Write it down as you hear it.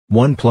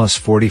OnePlus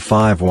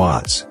 45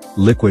 watts,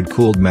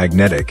 liquid-cooled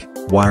magnetic,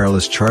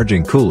 wireless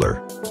charging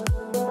cooler.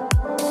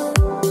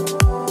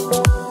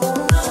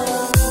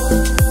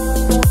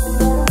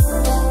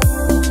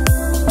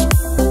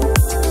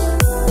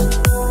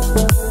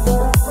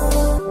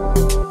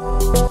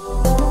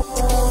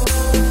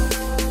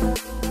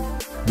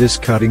 This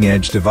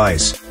cutting-edge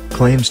device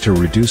claims to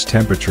reduce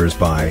temperatures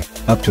by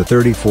up to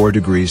 34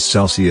 degrees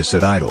Celsius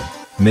at idle,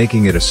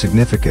 making it a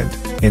significant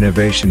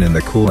innovation in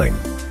the cooling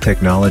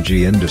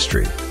technology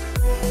industry.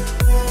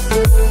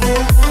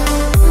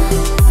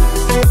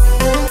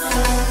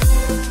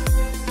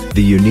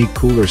 The unique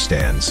cooler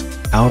stands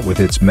out with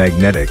its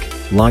magnetic,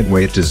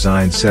 lightweight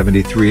design,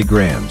 73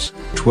 grams,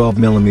 12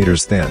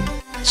 mm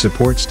thin,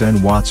 supports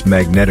 10 watts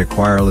magnetic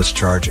wireless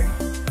charging.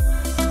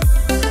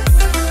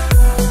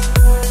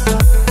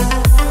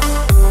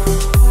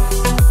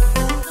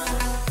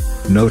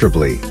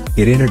 Notably,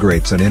 it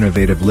integrates an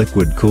innovative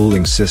liquid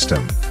cooling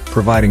system,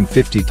 providing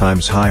 50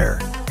 times higher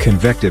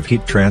convective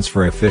heat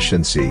transfer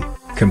efficiency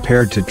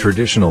compared to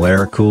traditional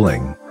air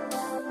cooling.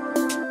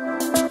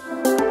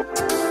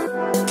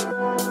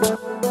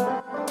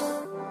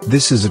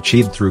 This is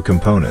achieved through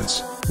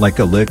components like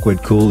a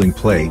liquid cooling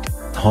plate,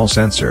 Hall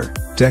sensor,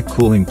 deck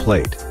cooling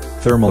plate,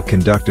 thermal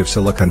conductive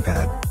silicon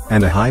pad,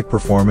 and a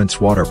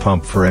high-performance water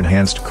pump for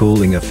enhanced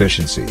cooling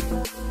efficiency.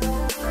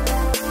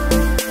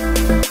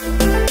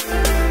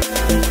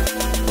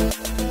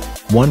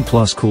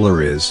 OnePlus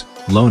cooler is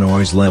low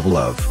noise level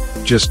of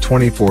just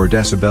 24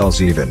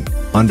 decibels even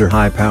under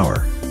high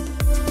power.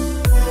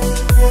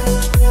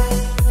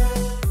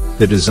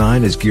 The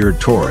design is geared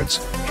towards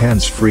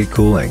hands-free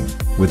cooling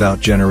without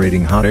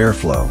generating hot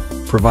airflow,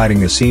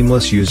 providing a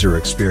seamless user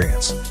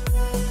experience.